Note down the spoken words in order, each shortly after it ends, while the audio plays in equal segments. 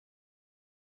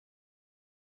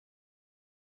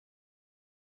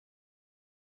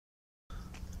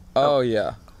Oh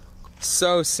yeah,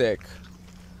 so sick.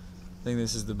 I think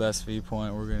this is the best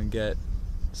viewpoint we're gonna get.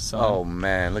 Oh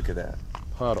man, look at that.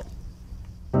 Puddle.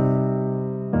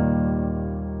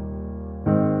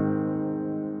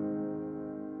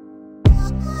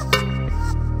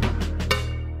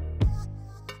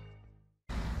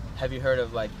 Have you heard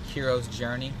of like Hero's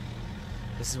Journey?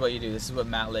 This is what you do. This is what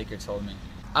Matt Laker told me.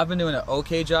 I've been doing an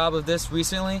okay job of this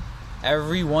recently.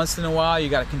 Every once in a while, you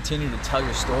gotta continue to tell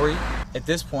your story. At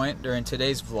this point, during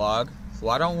today's vlog,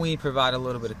 why don't we provide a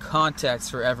little bit of context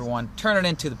for everyone, turn it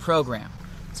into the program.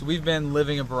 So we've been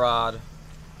living abroad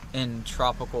in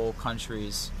tropical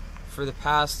countries for the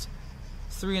past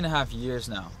 3.5 years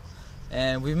now.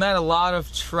 And we've met a lot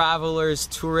of travelers,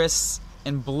 tourists,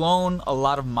 and blown a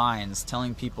lot of minds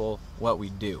telling people what we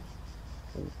do.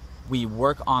 We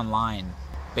work online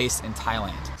based in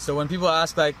Thailand. So when people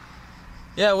ask like,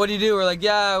 yeah, what do you do? We're like,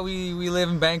 yeah, we live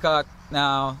in Bangkok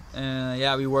now, and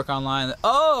yeah, we work online.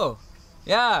 Oh,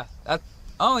 yeah,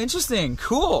 oh, interesting,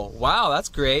 cool, wow, that's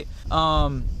great.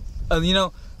 You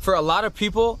know, for a lot of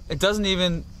people, it doesn't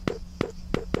even,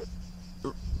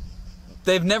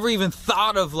 they've never even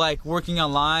thought of like working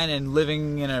online and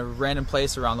living in a random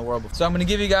place around the world. So I'm gonna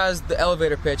give you guys the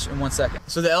elevator pitch in 1 second.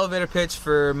 So the elevator pitch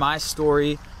for my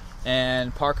story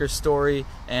and Parker's story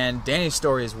and Danny's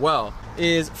story as well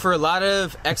is for a lot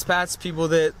of expats, people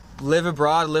that live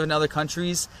abroad, live in other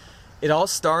countries, it all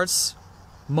starts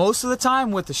most of the time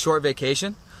with a short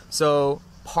vacation. So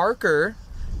Parker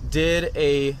did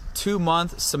a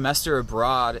 2-month semester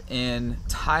abroad in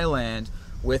Thailand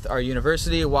with our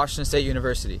university, Washington State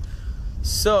University.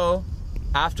 So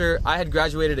after I had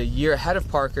graduated a year ahead of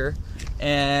Parker,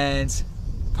 and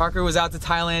Parker was out to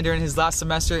Thailand during his last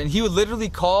semester, and he would literally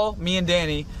call me and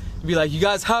Danny and be like, you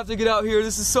guys have to get out here,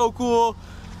 this is so cool,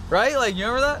 right? Like, you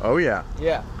remember that? Oh yeah.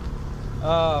 Yeah.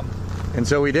 And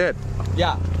so we did.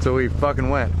 Yeah. So we fucking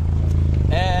went.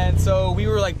 And so we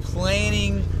were like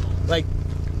planning, like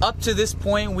up to this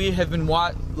point we have been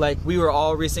we were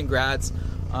all recent grads,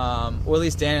 or at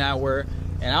least Dan and I were,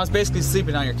 and I was basically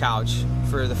sleeping on your couch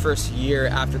for the first year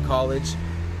after college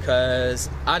because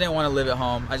I didn't want to live at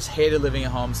home. I just hated living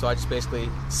at home, so I just basically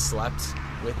slept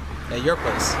at your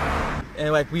place.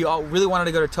 And like we all really wanted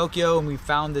to go to Tokyo, and we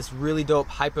found this really dope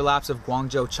hyperlapse of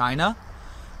Guangzhou, China,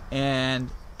 and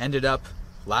ended up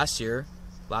last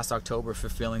October,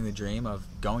 fulfilling the dream of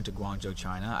going to Guangzhou,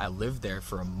 China. I lived there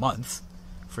for a month,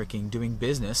 freaking doing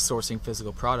business, sourcing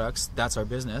physical products. That's our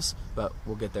business, but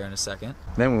we'll get there in a second.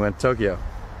 Then we went to Tokyo.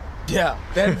 Yeah,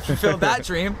 then fulfilled that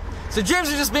dream. So dreams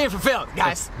are just being fulfilled,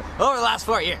 guys, over the last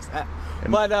 4 years.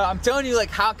 But I'm telling you like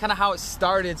how it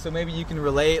started, so maybe you can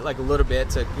relate like a little bit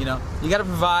to, you know, you got to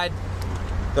provide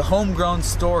the homegrown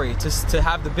story to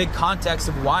have the big context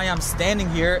of why I'm standing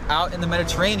here out in the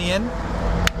Mediterranean,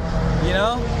 you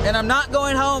know, and I'm not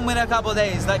going home in a couple of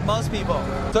days like most people.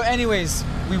 So anyways,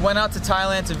 we went out to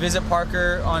Thailand to visit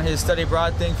Parker on his study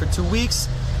abroad thing for 2 weeks,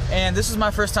 and this was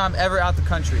my first time ever out the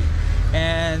country.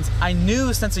 And I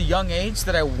knew since a young age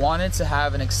that I wanted to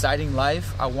have an exciting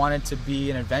life. I wanted to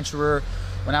be an adventurer.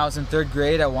 When I was in 3rd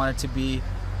grade, I wanted to be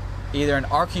either an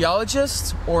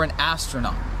archaeologist or an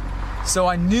astronaut. So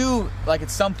I knew, like,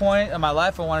 at some point in my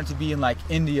life, I wanted to be in, like,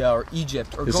 India or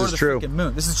Egypt or go to the freaking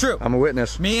moon. This is true. I'm a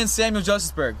witness. Me and Samuel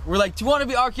Josephsberg, we're like, do you want to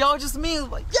be archaeologists? And me, I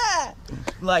was like, yeah!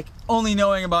 Like, only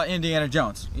knowing about Indiana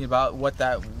Jones, about what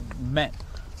that meant.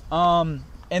 And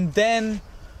then,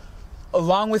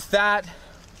 along with that,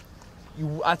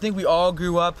 I think we all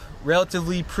grew up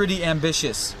relatively pretty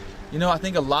ambitious. You know, I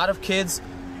think a lot of kids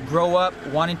grow up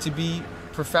wanting to be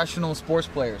professional sports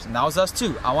players, and that was us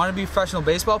too. I wanted to be a professional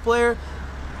baseball player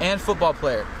and football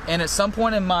player, and at some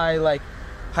point in my like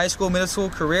high school, middle school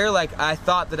career, like I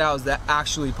thought that I was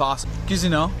actually possible, because, you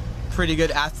know, pretty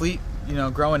good athlete, you know,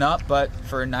 growing up, but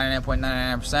for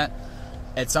 99.99%,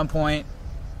 at some point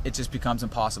it just becomes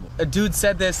impossible. A dude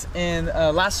said this in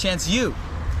Last Chance U.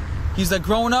 He's like,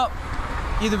 growing up,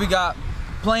 either we got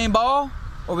playing ball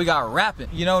or we got rapping.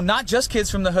 You know, not just kids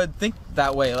from the hood think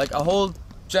that way, like a whole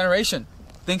generation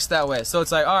thinks that way. So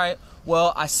it's like, all right,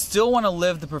 well, I still want to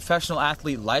live the professional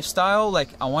athlete lifestyle. Like,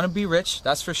 I want to be rich,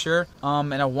 that's for sure.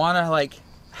 And I want to like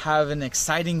have an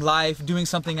exciting life, doing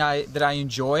something that I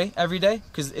enjoy every day,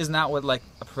 because isn't that what like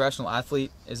a professional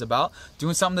athlete is about?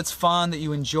 Doing something that's fun, that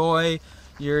you enjoy.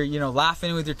 You're, you know,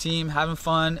 laughing with your team, having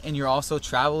fun, and you're also,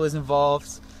 travel is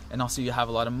involved, and also you have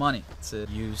a lot of money to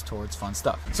use towards fun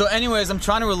stuff. So anyways, I'm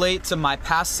trying to relate to my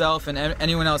past self and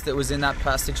anyone else that was in that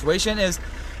past situation and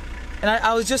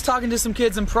I was just talking to some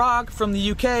kids in Prague from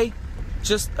the UK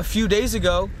just a few days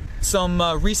ago, some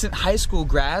recent high school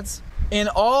grads. In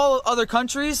all other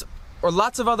countries, or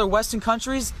lots of other Western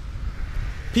countries,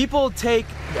 People take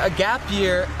a gap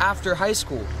year after high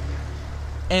school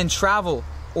and travel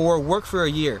or work for a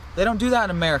year. They don't do that in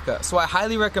America. So I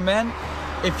highly recommend,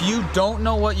 if you don't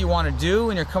know what you want to do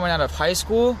and you're coming out of high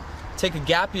school, take a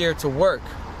gap year to work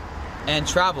and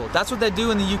travel. That's what they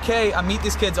do in the UK. I meet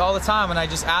these kids all the time and I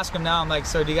just ask them now, I'm like,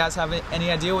 so do you guys have any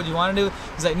idea what you want to do?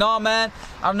 He's like, no man,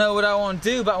 I don't know what I want to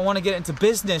do, but I want to get into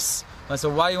business. I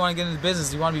said, why do you want to get into business?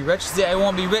 Do you want to be rich? Yeah, I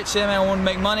want to be rich, man. I want to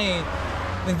make money.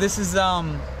 I think this is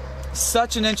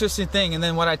such an interesting thing. And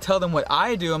then when I tell them what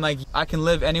I do, I'm like, I can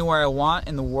live anywhere I want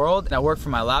in the world, and I work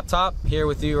from my laptop here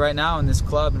with you right now in this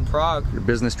club in Prague. Your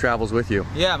business travels with you.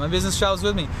 Yeah, my business travels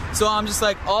with me. So I'm just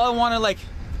like, all I want to like,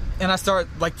 and I start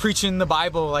like preaching the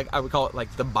Bible, like I would call it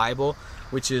like the Bible,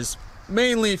 which is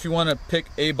mainly, if you want to pick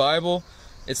a Bible,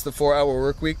 it's the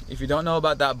 4-Hour Workweek. If you don't know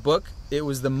about that book, it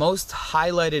was the most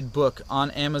highlighted book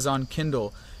on Amazon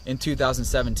Kindle in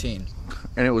 2017.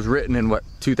 And it was written in what,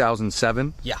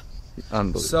 2007? Yeah.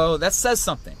 Unbelievable. So that says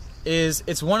something.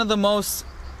 It's one of the most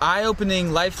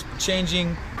eye-opening,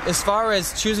 life-changing, as far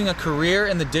as choosing a career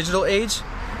in the digital age.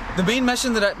 The main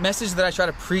message that I try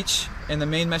to preach, and the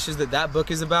main message that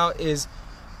book is about, is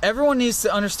everyone needs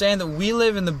to understand that we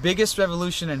live in the biggest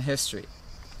revolution in history.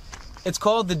 It's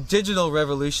called the digital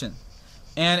revolution,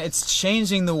 and it's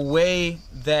changing the way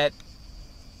that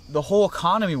the whole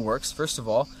economy works, first of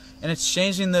all, and it's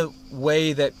changing the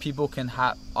way that people can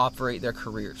operate their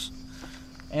careers.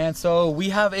 And so we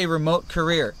have a remote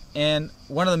career, and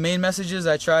one of the main messages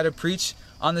I try to preach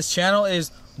on this channel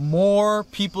is more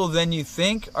people than you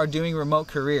think are doing remote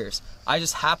careers. I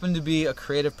just happen to be a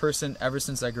creative person ever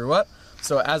since I grew up.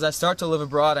 So as I start to live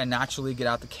abroad, I naturally get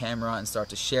out the camera and start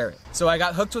to share it. So I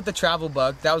got hooked with the travel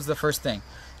bug. That was the first thing.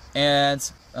 And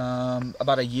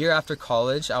about a year after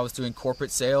college, I was doing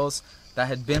corporate sales. That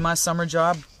had been my summer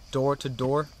job,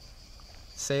 door-to-door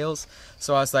sales.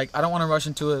 So I was like, I don't want to rush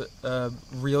into a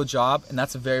real job, and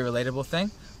that's a very relatable thing.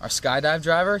 Our skydive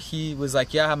driver, he was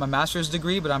like, yeah, I have my master's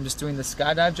degree, but I'm just doing the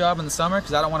skydive job in the summer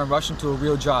because I don't want to rush into a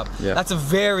real job. Yeah. That's a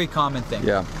very common thing.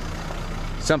 Yeah.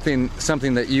 Something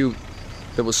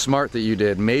that was smart that you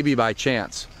did, maybe by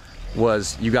chance,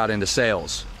 was you got into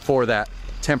sales for that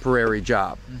temporary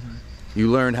job. Mm-hmm. You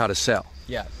learned how to sell.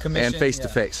 Yeah, commission. And face to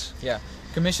face. Yeah,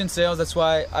 commission sales. That's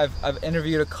why I've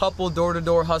interviewed a couple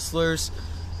door-to-door hustlers,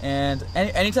 and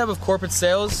any type of corporate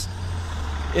sales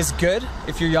is good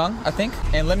if you're young, I think.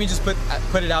 And let me just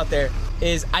put it out there,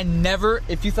 is I never,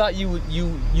 if you thought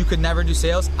you could never do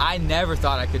sales, I never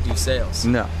thought I could do sales.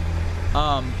 No.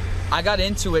 I got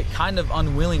into it kind of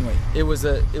unwillingly. It was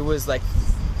like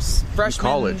freshman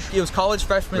college. It was college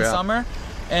freshman summer,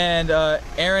 and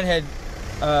Aaron had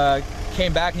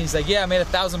came back and he's like, yeah, I made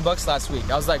 $1,000 last week.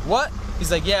 I was like, what?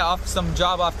 He's like, yeah, off some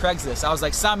job off Craigslist. I was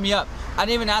like, sign me up. I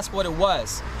didn't even ask what it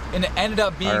was, and it ended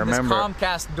up being this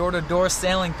Comcast door-to-door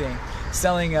selling thing,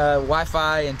 selling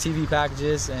Wi-Fi and TV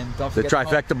packages, and don't forget the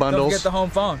trifecta bundles. Don't forget the home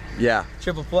phone. Yeah.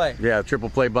 Triple play. Yeah, triple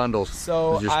play bundles.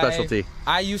 So was your specialty.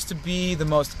 I used to be the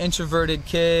most introverted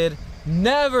kid.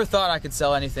 Never thought I could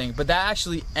sell anything, but that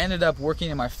actually ended up working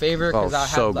in my favor because I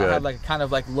had like a kind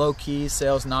of like low-key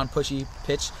sales, non-pushy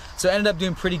pitch. So I ended up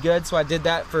doing pretty good. So I did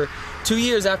that for 2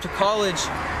 years after college,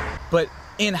 but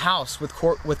in-house with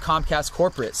Comcast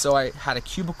corporate. So I had a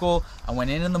cubicle. I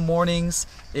went in the mornings.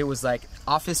 It was like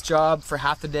office job for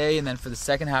half the day, and then for the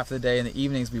second half of the day in the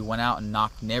evenings, we went out and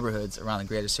knocked neighborhoods around the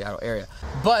greater Seattle area.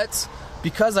 But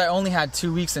because I only had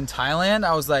 2 weeks in Thailand,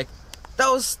 I was like,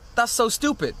 that's so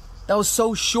stupid. That was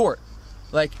so short.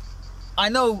 Like, I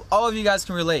know all of you guys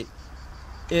can relate.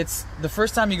 It's the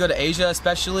first time you go to Asia,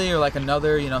 especially, or like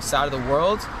another, side of the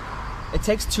world, it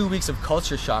takes 2 weeks of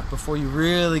culture shock before you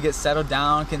really get settled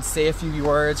down, can say a few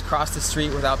words, cross the street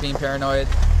without being paranoid.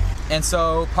 And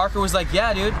so Parker was like,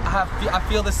 yeah, dude, I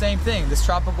feel the same thing. This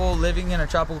living in a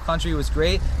tropical country was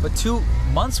great, but 2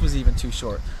 months was even too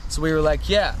short. So we were like,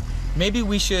 yeah, maybe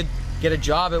we should get a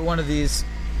job at one of these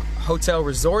hotel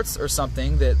resorts or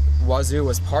something that Wazoo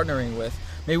was partnering with.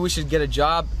 Maybe we should get a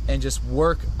job and just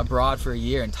work abroad for a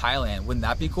year in Thailand. Wouldn't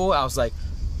that be cool? I was like,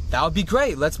 that would be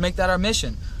great. Let's make that our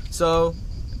mission. So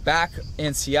back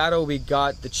in Seattle, we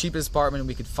got the cheapest apartment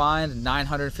we could find,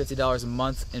 $950 a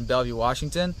month in Bellevue,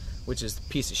 Washington, which is a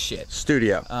piece of shit.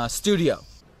 Studio. Studio.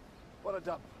 What a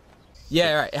dump.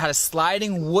 Yeah, right. It had a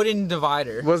sliding wooden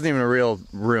divider. It wasn't even a real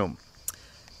room.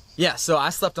 Yeah, so I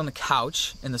slept on the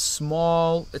couch in the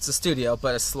small, it's a studio,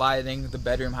 but the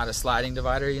bedroom had a sliding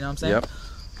divider, you know what I'm saying?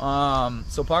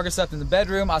 Yep. So Parker slept in the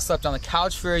bedroom, I slept on the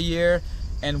couch for a year,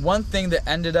 and one thing that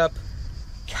ended up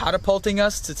catapulting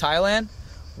us to Thailand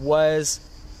was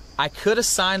I could have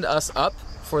signed us up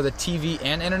for the TV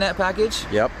and internet package.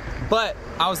 Yep. But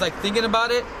I was like thinking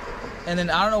about it, And then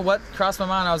I don't know what crossed my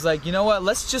mind. I was like, you know what?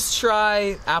 Let's just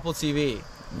try Apple TV.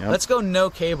 Yep. Let's go no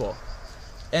cable.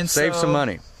 And Save some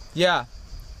money. Yeah.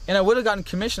 And I would have gotten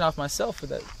commission off myself for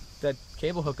that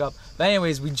cable hookup. But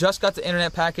anyways, we just got the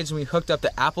internet package and we hooked up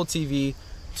the Apple TV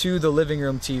to the living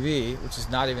room TV, which is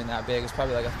not even that big. It's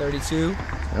probably like a 32.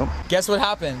 Yep. Guess what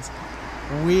happens?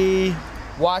 We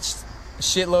watched a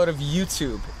shitload of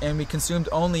YouTube and we consumed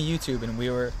only YouTube,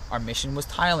 and our mission was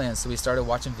Thailand, so we started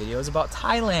watching videos about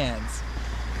Thailand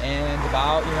and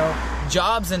about, you know,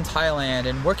 jobs in Thailand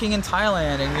and working in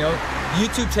Thailand, and you know,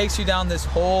 YouTube takes you down this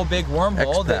whole big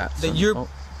wormhole that you're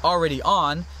already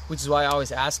on, which is why I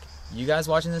always ask you guys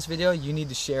watching this video, you need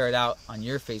to share it out on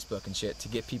your Facebook and shit to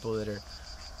get people that are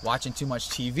watching too much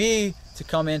TV to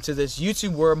come into this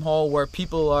YouTube wormhole where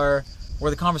where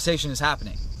the conversation is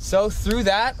happening. So through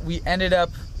that, we ended up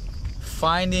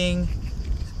finding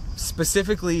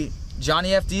specifically Johnny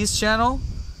FD's channel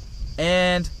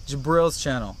and Jabril's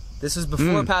channel. This was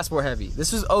before Passport Heavy.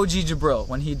 This was OG Jabril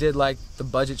when he did like the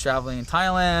budget traveling in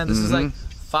Thailand. This is like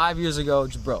 5 years ago,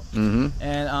 Jabril.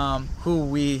 And who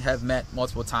we have met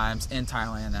multiple times in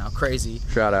Thailand now. Crazy.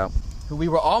 Shout out. Who we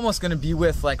were almost going to be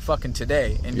with like fucking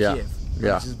today in Kiev.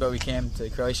 Yeah. But we came to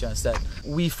Croatia instead.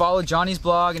 We followed Johnny's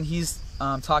blog, and he's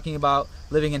talking about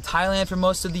living in Thailand for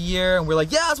most of the year, and we're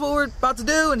like, yeah, that's what we're about to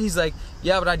do. And he's like,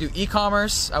 yeah, but I do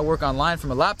e-commerce. I work online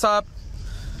from a laptop.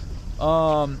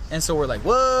 And so we're like,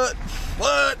 what?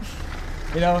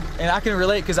 You know, and I can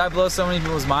relate because I blow so many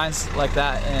people's minds like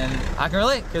that, and I can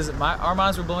relate because our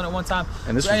minds were blown at one time.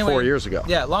 And this was 4 years ago.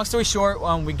 Yeah, long story short,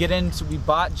 we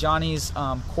bought Johnny's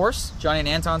course, Johnny and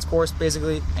Anton's course,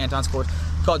 basically, Anton's course,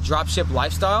 called Dropship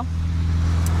Lifestyle.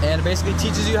 And it basically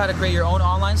teaches you how to create your own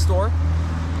online store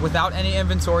without any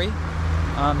inventory,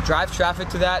 drive traffic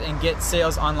to that, and get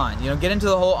sales online. You know, get into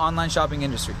the whole online shopping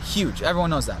industry. Huge, everyone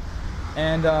knows that.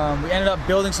 And we ended up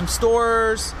building some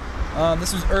stores.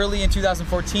 This was early in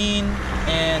 2014,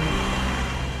 and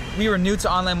we were new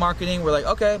to online marketing. We're like,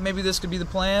 okay, maybe this could be the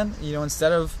plan. You know,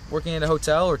 instead of working at a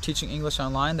hotel or teaching English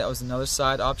online, that was another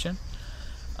side option,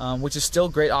 which is still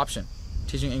a great option,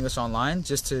 teaching English online,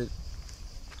 just to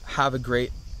have a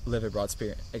great live abroad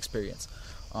experience.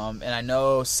 And I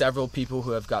know several people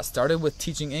who have got started with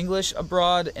teaching English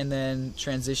abroad and then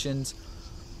transitioned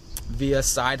via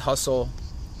side hustle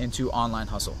into online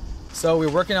hustle. So we're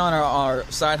working on our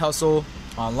side hustle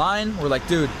online. We're like,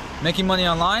 dude, making money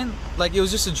online, like, it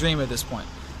was just a dream at this point.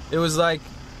 It was like,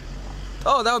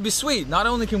 oh, that would be sweet. Not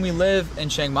only can we live in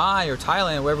Chiang Mai or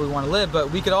Thailand, wherever we want to live,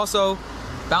 but we could also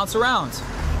bounce around.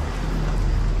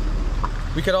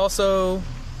 We could also,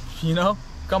 you know,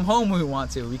 come home when we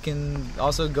want to. We can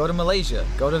also go to Malaysia,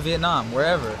 go to Vietnam,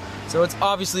 wherever. So it's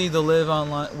obviously the live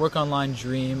online, work online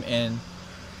dream, and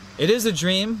it is a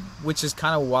dream, which is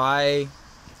kind of why.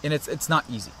 And it's not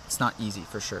easy. It's not easy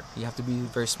for sure. You have to be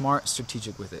very smart,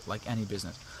 strategic with it, like any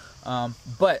business.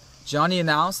 But Johnny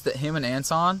announced that him and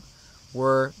Anton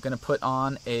were going to put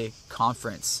on a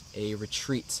conference, a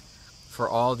retreat for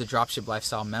all the Dropship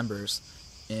Lifestyle members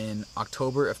in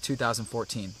October of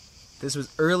 2014. This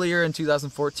was earlier in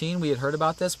 2014. We had heard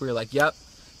about this. We were like, yep,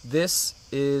 this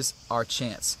is our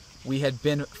chance. We had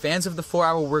been fans of the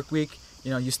 4-hour work week. You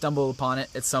know, you stumble upon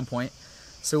it at some point.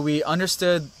 So we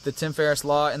understood the Tim Ferriss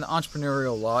law and the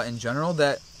entrepreneurial law in general,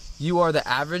 that you are the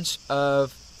average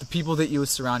of the people that you would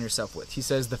surround yourself with. He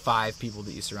says the 5 people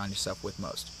that you surround yourself with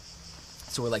most.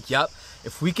 So we're like, yep,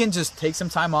 if we can just take some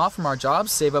time off from our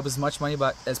jobs, save up as much money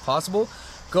as possible,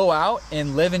 go out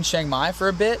and live in Chiang Mai for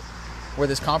a bit, where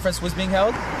this conference was being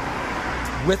held,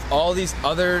 with all these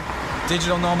other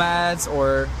digital nomads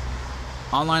or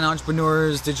online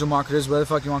entrepreneurs, digital marketers, whatever the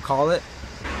fuck you want to call it,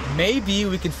 maybe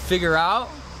we could figure out,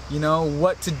 you know,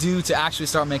 what to do to actually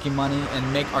start making money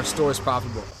and make our stores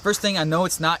profitable. First thing, I know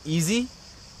it's not easy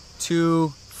to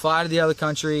fly to the other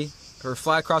country or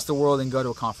fly across the world and go to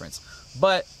a conference.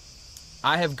 But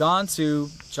I have gone to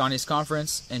Johnny's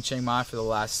conference in Chiang Mai for the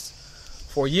last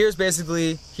 4 years,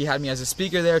 basically. He had me as a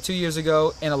speaker there 2 years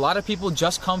ago, and a lot of people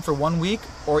just come for 1 week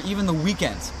or even the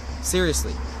weekends,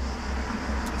 seriously.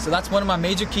 So that's one of my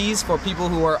major keys for people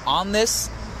who are on this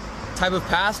type of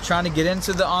path, trying to get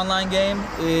into the online game,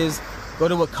 is go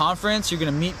to a conference. You're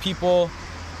gonna meet people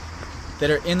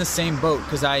that are in the same boat,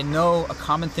 because I know a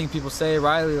common thing people say,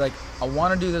 Riley, like, I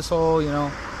want to do this whole, you know,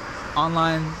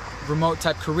 online remote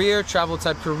type career, travel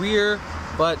type career,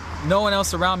 but no one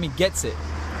else around me gets it.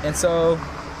 And so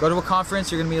go to a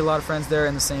conference, you're gonna meet a lot of friends there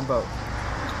in the same boat.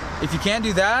 If you can't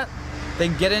do that,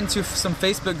 then get into some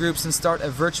Facebook groups and start a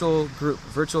virtual group,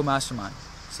 virtual mastermind.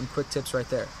 Some quick tips right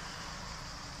there.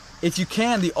 If you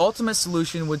can, the ultimate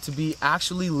solution would to be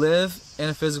actually live in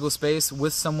a physical space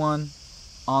with someone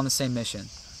on the same mission.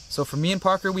 So for me and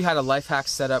Parker, we had a life hack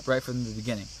set up right from the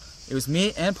beginning. It was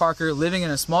me and Parker living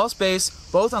in a small space,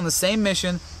 both on the same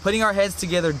mission, putting our heads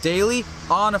together daily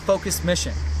on a focused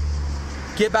mission.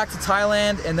 Get back to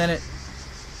Thailand, and then it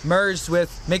merged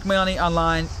with make money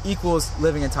online equals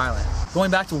living in Thailand.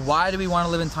 Going back to why do we want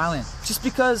to live in Thailand? Just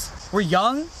because we're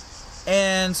young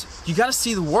and you got to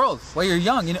see the world while you're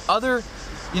young. It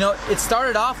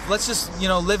started off, let's just,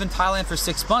 live in Thailand for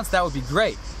 6 months. That would be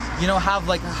great.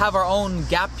 Have our own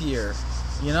gap year,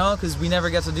 because we never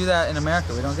get to do that in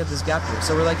America. We don't get this gap year.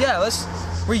 So we're like, yeah,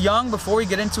 we're young before we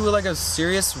get into like a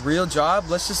serious, real job.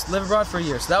 Let's just live abroad for a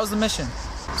year. So that was the mission.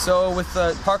 So with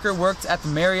Parker worked at the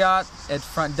Marriott at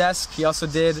front desk. He also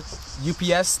did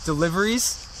UPS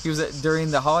deliveries. He was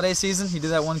during the holiday season. He did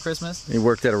that one Christmas. He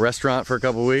worked at a restaurant for a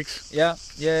couple weeks. Yeah.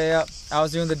 I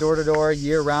was doing the door-to-door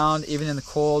year round, even in the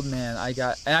cold. Man, I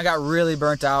got really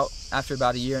burnt out after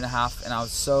about a year and a half, and I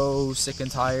was so sick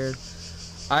and tired.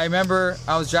 I remember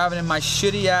I was driving in my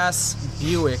shitty ass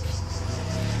Buick,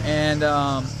 and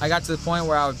I got to the point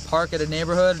where I would park at a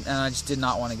neighborhood, and I just did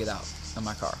not want to get out of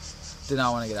my car. Did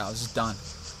not want to get out. I was just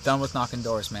done with knocking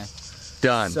doors, man.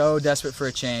 Done. So desperate for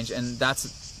a change, and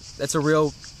that's a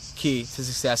real key to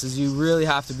success. Is you really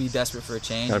have to be desperate for a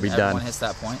change. Gotta be Everyone done. hits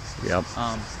that point. Yep.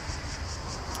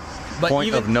 But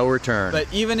point of no return. But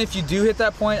even if you do hit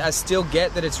that point, I still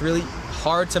get that it's really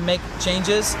hard to make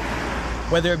changes,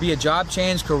 whether it be a job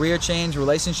change, career change,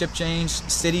 relationship change,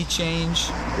 city change.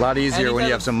 A lot easier when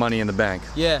you have some money in the bank.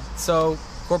 Yeah. So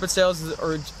corporate sales,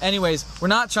 anyways, we're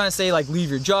not trying to say like leave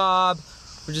your job.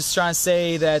 We're just trying to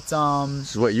say that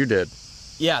this is what you did.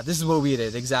 Yeah, this is what we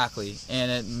did, exactly.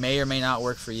 And it may or may not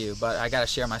work for you, but I gotta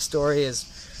share my story. As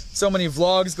so many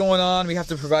vlogs going on, we have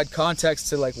to provide context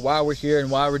to like why we're here and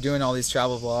why we're doing all these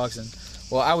travel vlogs. And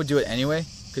well, I would do it anyway,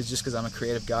 because I'm a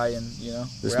creative guy, and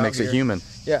this makes it human.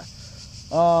 Yeah.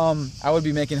 I would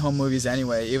be making home movies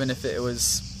anyway, even if it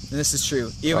was, and this is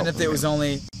true, even if it was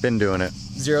only been doing it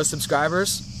 0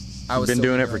 subscribers. I was been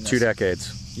doing it for 2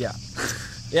 decades. Yeah.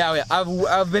 Yeah,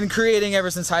 I've been creating ever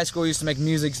since high school. I used to make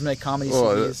music, to make comedy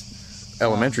CDs.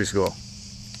 Elementary school.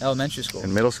 Elementary school.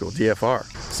 And middle school, DFR.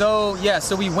 So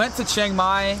we went to Chiang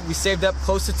Mai. We saved up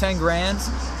close to 10 grand,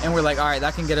 and we're like, all right,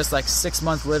 that can get us like 6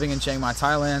 months living in Chiang Mai,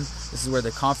 Thailand. This is where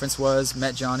the conference was.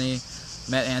 Met Johnny,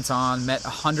 met Anton, met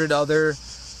 100 other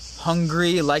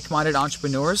hungry, like-minded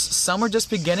entrepreneurs. Some were just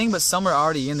beginning, but some are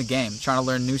already in the game, trying to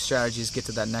learn new strategies, get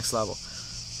to that next level.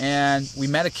 And we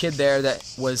met a kid there that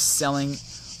was selling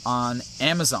on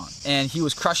Amazon, and he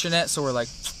was crushing it. So we're like,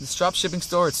 this drop shipping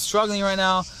store, it's struggling right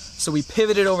now. So we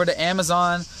pivoted over to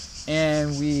Amazon,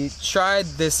 and we tried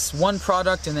this one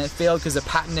product, and it failed because of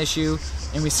patent issue.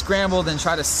 And we scrambled and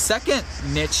tried a second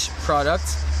niche product.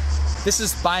 This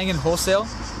is buying in wholesale,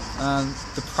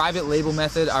 the private label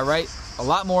method. I write a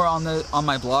lot more on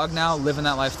my blog now,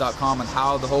 livingthatlife.com, on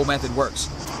how the whole method works.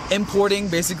 Importing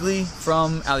basically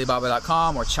from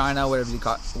Alibaba.com or China, whatever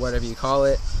you call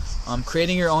it.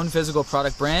 Creating your own physical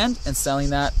product brand and selling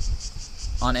that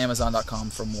on Amazon.com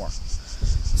for more.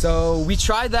 So we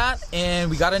tried that, and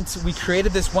we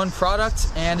created this one product,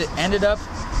 and it ended up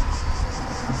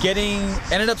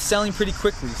selling pretty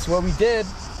quickly. So what we did,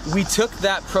 we took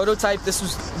that prototype,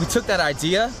 we took that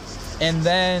idea, and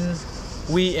then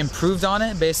we improved on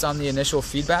it based on the initial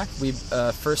feedback. We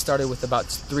first started with about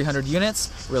 300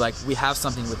 units. We're like, we have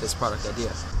something with this product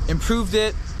idea. Improved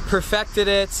it, perfected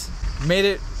it, made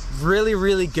it really,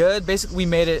 really good. Basically, we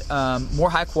made it more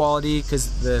high quality,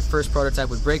 because the first prototype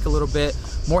would break a little bit.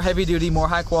 More heavy duty, more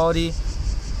high quality.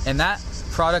 And that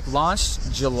product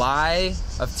launched July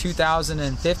of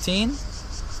 2015.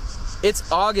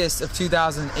 It's August of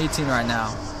 2018 right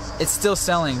now. It's still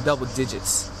selling double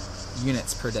digits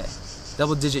units per day.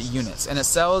 Double digit units. And it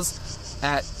sells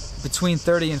at between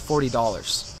 $30 and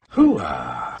 $40.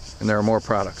 Hoo-ah. And there are more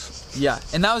products. Yeah,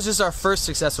 and that was just our first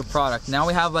successful product. Now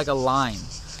we have like a line.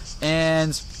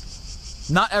 And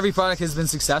not every product has been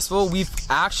successful. We've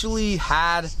actually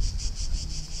had,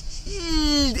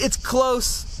 it's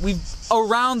close. We've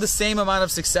around the same amount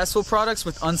of successful products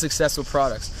with unsuccessful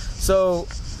products. So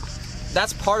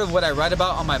that's part of what I write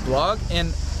about on my blog.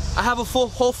 And I have a whole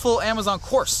full Amazon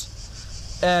course.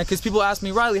 Because people ask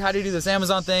me, Riley, how do you do this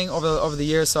Amazon thing over the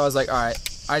years? So I was like, all right,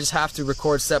 I just have to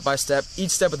record step by step,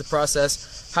 each step of the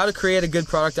process, how to create a good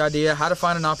product idea, how to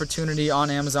find an opportunity on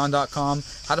Amazon.com,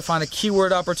 how to find a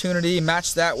keyword opportunity,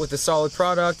 match that with a solid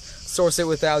product, source it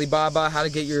with Alibaba, how to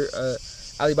get your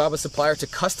Alibaba supplier to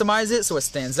customize it so it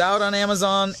stands out on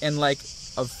Amazon in like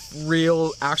a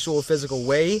real, actual physical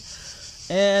way.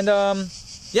 And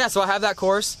yeah, so I have that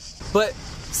course, but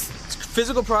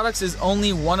physical products is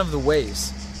only one of the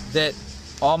ways that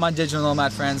all my digital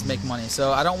nomad friends make money.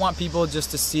 So I don't want people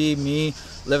just to see me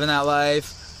living that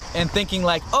life and thinking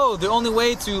like, oh, the only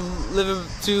way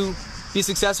to be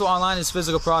successful online is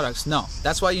physical products. No,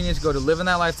 that's why you need to go to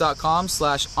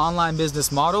livingthatlife.com/online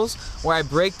business models, where I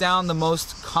break down the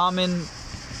most common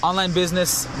online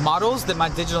business models that my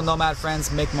digital nomad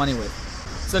friends make money with.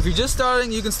 So if you're just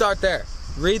starting, you can start there.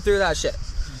 Read through that shit.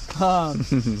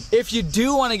 If you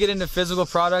do want to get into physical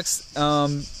products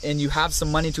and you have some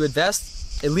money to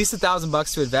invest, at least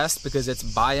 $1,000 to invest, because it's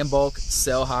buy in bulk,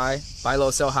 sell high, buy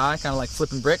low, sell high, kind of like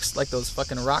flipping bricks, like those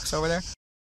fucking rocks over there.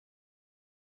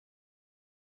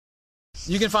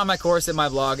 You can find my course at my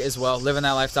blog as well,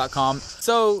 livingthatlife.com.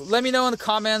 So let me know in the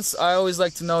comments. I always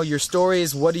like to know your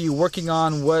stories. What are you working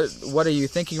on? What are you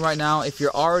thinking right now? If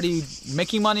you're already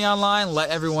making money online,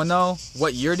 let everyone know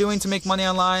what you're doing to make money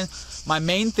online. My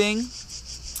main thing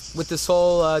with this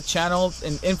whole channel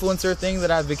and influencer thing that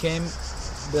I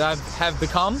have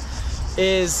become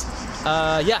is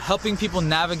helping people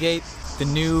navigate the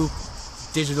new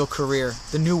digital career,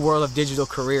 the new world of digital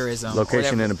careerism.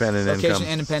 Location independent income. Location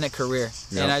independent career.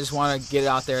 Yep. And I just want to get it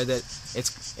out there that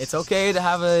it's okay to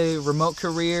have a remote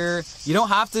career. You don't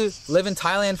have to live in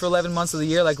Thailand for 11 months of the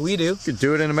year like we do. You could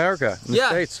do it in America, in the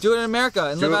States. Do it in America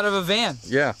and live out of a van.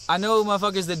 Yeah. I know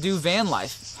motherfuckers that do van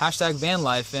life, #van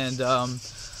life, and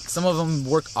some of them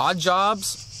work odd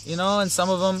jobs, you know, and some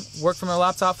of them work from their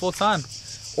laptop full time.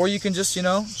 Or you can just, you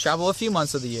know, travel a few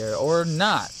months of the year, or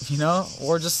not, you know,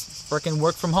 or just freaking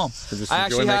work from home. So just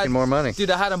enjoy making more money.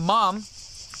 Dude, I had a mom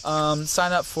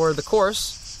sign up for the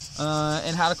course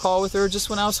and had a call with her just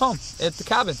when I was home at the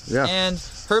cabin. Yeah. And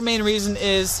her main reason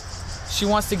is she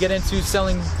wants to get into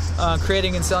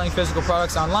creating and selling physical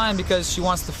products online because she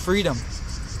wants the freedom.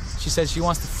 She said she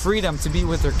wants the freedom to be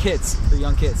with her kids, her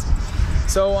young kids.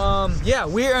 So yeah,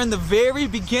 we're in the very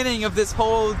beginning of this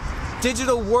whole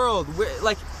digital world.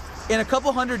 Like, in a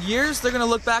couple hundred years, they're gonna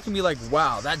look back and be like,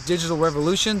 wow, that digital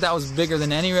revolution, that was bigger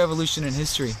than any revolution in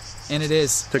history. And it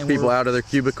is. Took people out of their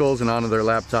cubicles and onto their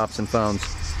laptops and phones.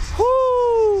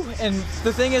 Whoo! And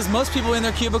the thing is, most people in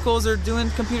their cubicles are doing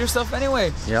computer stuff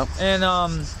anyway. Yep. And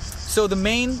so to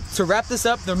wrap this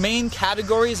up, the main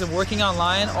categories of working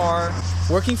online are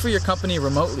working for your company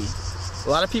remotely. A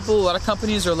lot of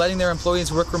companies are letting their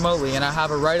employees work remotely, and I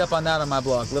have a write-up on that on my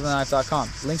blog, livingthatlife.com.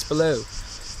 Links below.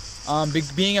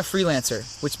 Being a freelancer,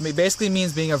 which basically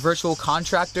means being a virtual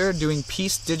contractor doing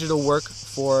piece digital work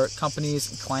for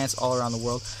companies and clients all around the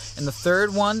world. And the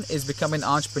third one is becoming an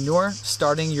entrepreneur,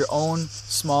 starting your own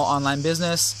small online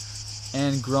business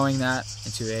and growing that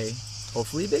into a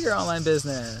hopefully bigger online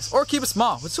business, or keep it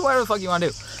small, whatever the fuck you want to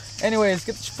do. Anyways,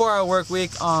 get the 4-hour work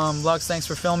week. Vlogs, thanks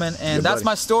for filming, and that's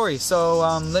my story. So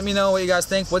let me know what you guys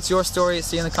think. What's your story?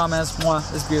 See you in the comments. Mwah.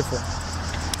 It's beautiful.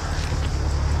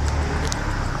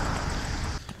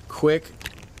 Quick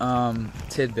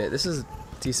tidbit. This is a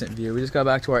decent view. We just got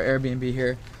back to our Airbnb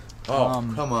here. Oh,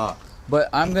 come on. But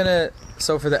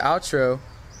so for the outro,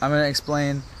 I'm gonna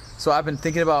explain. So I've been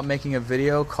thinking about making a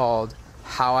video called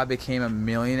How I Became a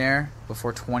Millionaire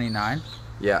Before 29.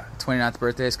 Yeah. 29th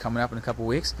birthday is coming up in a couple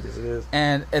weeks. Yes, it is.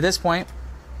 And at this point,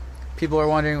 people are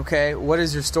wondering, okay, what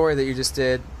is your story that you just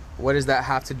did? What does that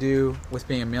have to do with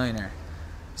being a millionaire?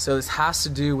 So this has to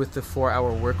do with the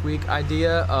 4-hour work week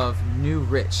idea of new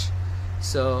rich.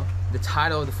 So the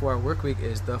title of the 4-hour work week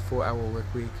is The 4-Hour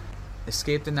Work Week.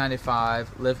 Escape the 9 to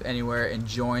 5, live anywhere, and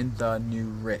join the new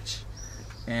rich.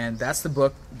 And that's the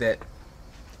book that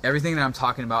everything that I'm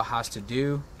talking about has to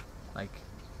do. Like,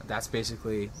 that's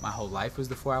basically my whole life was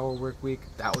the 4-hour work week.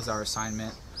 That was our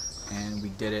assignment, and we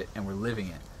did it, and we're living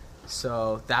it.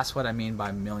 So that's what I mean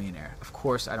by millionaire. Of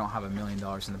course, I don't have $1 million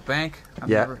in the bank.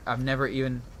 I've never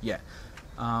even yet.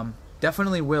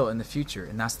 Definitely will in the future,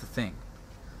 and that's the thing.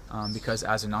 Because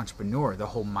as an entrepreneur, the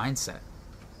whole mindset.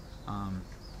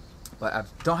 But I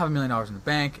don't have $1 million in the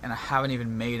bank, and I haven't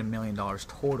even made $1 million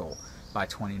total by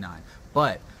 29.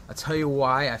 But I'll tell you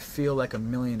why I feel like a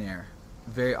millionaire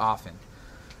very often.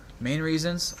 Main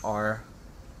reasons are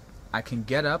I can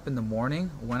get up in the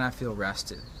morning when I feel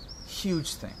rested.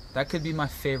 Huge thing. That could be my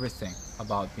favorite thing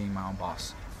about being my own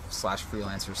boss /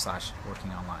 freelancer /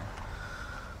 working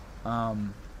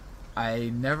online. I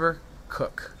never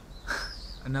cook.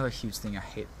 Another huge thing I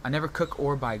hate. I never cook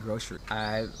or buy groceries.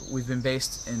 We've been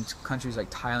based in countries like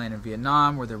Thailand and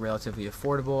Vietnam where they're relatively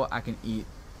affordable. I can eat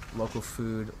local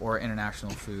food or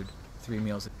international food 3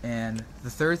 meals. And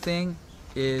the third thing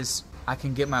is I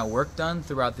can get my work done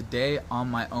throughout the day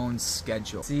on my own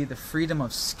schedule. See, the freedom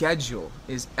of schedule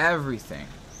is everything.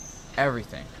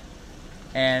 Everything.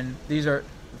 And these are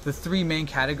the 3 main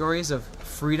categories of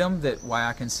freedom that why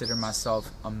I consider myself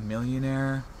a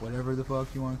millionaire, whatever the fuck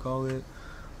you want to call it.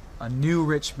 A new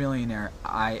rich millionaire.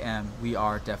 We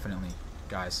are definitely,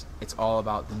 guys. It's all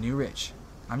about the new rich.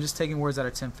 I'm just taking words out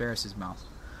of Tim Ferriss's mouth.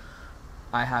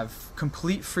 I have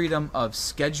complete freedom of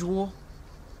schedule,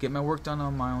 get my work done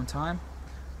on my own time.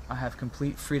 I have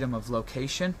complete freedom of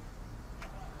location.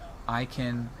 I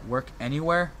can work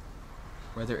anywhere,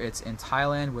 whether it's in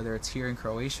Thailand, whether it's here in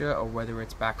Croatia, or whether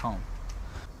it's back home.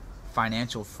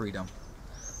 Financial freedom.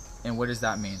 And what does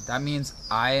that mean? That means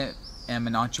I am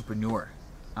an entrepreneur.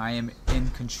 I am in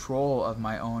control of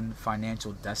my own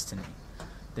financial destiny.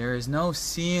 There is no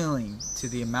ceiling to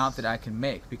the amount that I can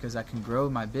make because I can grow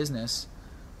my business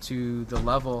to the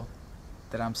level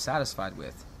that I'm satisfied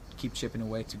with. Keep chipping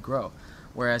away to grow.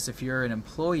 Whereas if you're an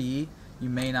employee, you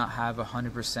may not have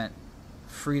 100%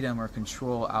 freedom or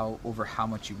control over how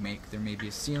much you make. There may be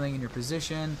a ceiling in your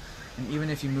position, and even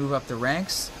if you move up the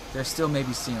ranks, there still may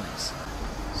be ceilings.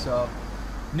 So,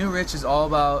 New Rich is all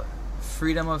about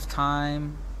freedom of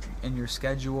time in your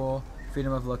schedule,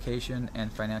 freedom of location,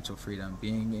 and financial freedom,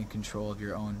 being in control of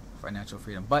your own financial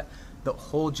freedom. But the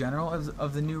whole general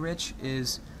of the New Rich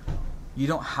is you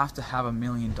don't have to have $1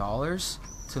 million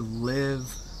to live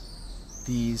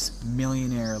these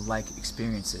millionaire-like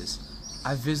experiences.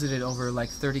 I've visited over like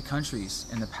 30 countries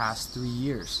in the past 3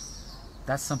 years.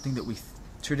 That's something that we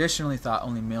traditionally thought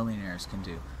only millionaires can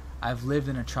do. I live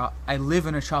in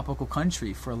a tropical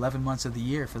country for 11 months of the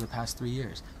year for the past 3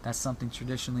 years. That's something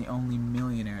traditionally only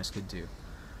millionaires could do.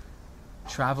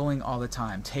 Traveling all the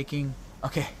time,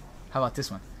 okay, how about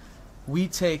this one? We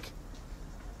take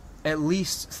at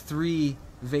least 3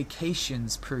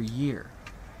 vacations per year.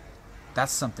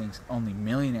 That's something only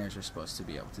millionaires are supposed to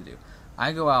be able to do.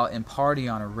 I go out and party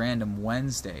on a random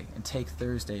Wednesday and take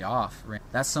Thursday off.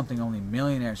 That's something only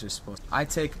millionaires are supposed to. I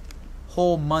take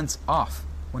whole months off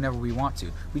whenever we want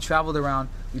to. We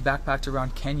backpacked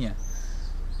around Kenya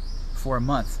for a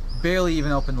month. Barely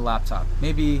even opened the laptop.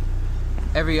 Maybe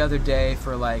every other day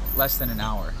for like less than an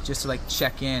hour, just to like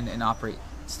check in and operate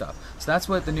stuff. So that's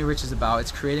what the New Rich is about.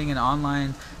 It's creating an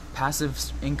online passive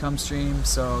income stream,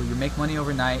 so you make money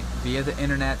overnight via the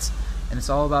internet, and it's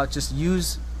all about just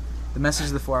use the message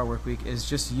of the 4-Hour Work Week is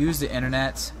just use the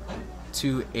internet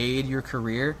to aid your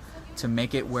career, to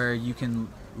make it where you can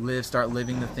start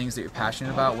living the things that you're passionate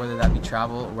about, whether that be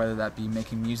travel or whether that be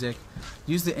making music.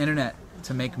 Use the internet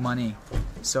to make money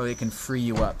so it can free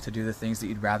you up to do the things that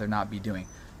you'd rather not be doing.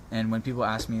 And when people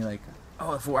ask me like,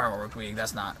 oh, a 4-hour work week,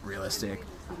 that's not realistic.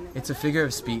 It's a figure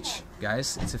of speech,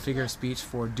 guys. It's a figure of speech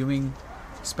for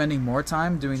spending more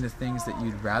time doing the things that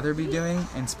you'd rather be doing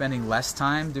and spending less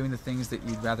time doing the things that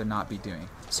you'd rather not be doing.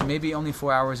 So maybe only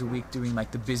 4 hours a week doing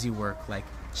like the busy work, like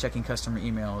checking customer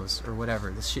emails or whatever,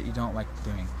 the shit you don't like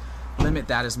doing. Limit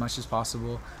that as much as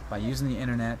possible by using the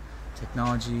internet,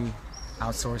 technology,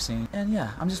 outsourcing. And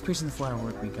yeah, I'm just preaching the 4-hour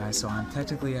work week, guys. So I'm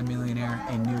technically a millionaire,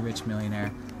 a new rich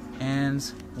millionaire, and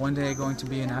one day going to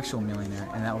be an actual millionaire,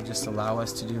 and that will just allow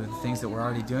us to do the things that we're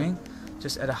already doing,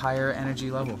 just at a higher energy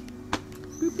level.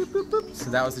 Boop, boop, boop, boop. So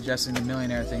that was addressing the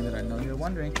millionaire thing that I know you're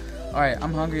wondering. All right,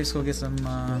 I'm hungry. Let's go get some.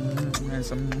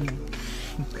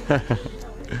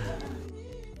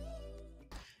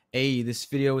 Hey, this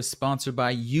video is sponsored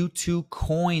by U2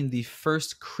 Coin, the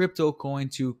first crypto coin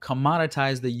to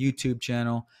commoditize the YouTube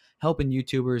channel, helping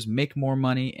YouTubers make more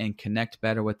money and connect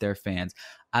better with their fans.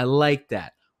 I like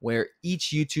that, where each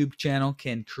YouTube channel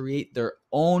can create their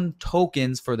own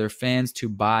tokens for their fans to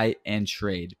buy and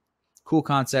trade. Cool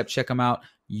concept. Check them out.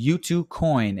 U2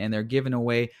 Coin, and they're giving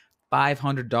away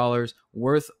 $500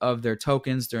 worth of their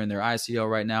tokens during their ICO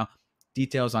right now.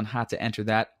 Details on how to enter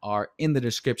that are in the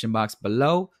description box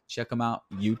below. Check them out,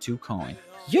 U2 Coin.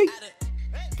 Yay!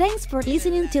 Thanks for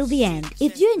listening till the end.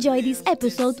 If you enjoyed this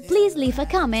episode, please leave a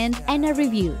comment and a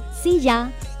review. See ya!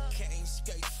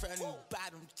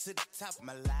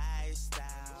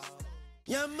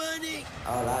 Your money.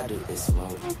 All I do is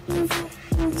smoke and fuck,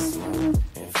 and smoke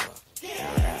and fuck,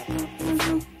 and rap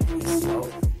and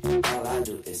smoke. All I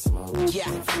do is smoke and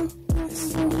fuck, and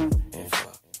smoke and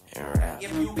fuck, and rap.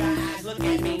 If you guys look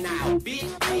at me now, bitch,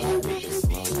 bitch, bitch,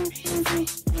 bitch,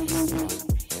 bitch, bitch, smoke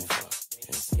and fuck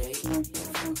and skate and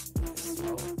fuck and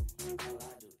smoke.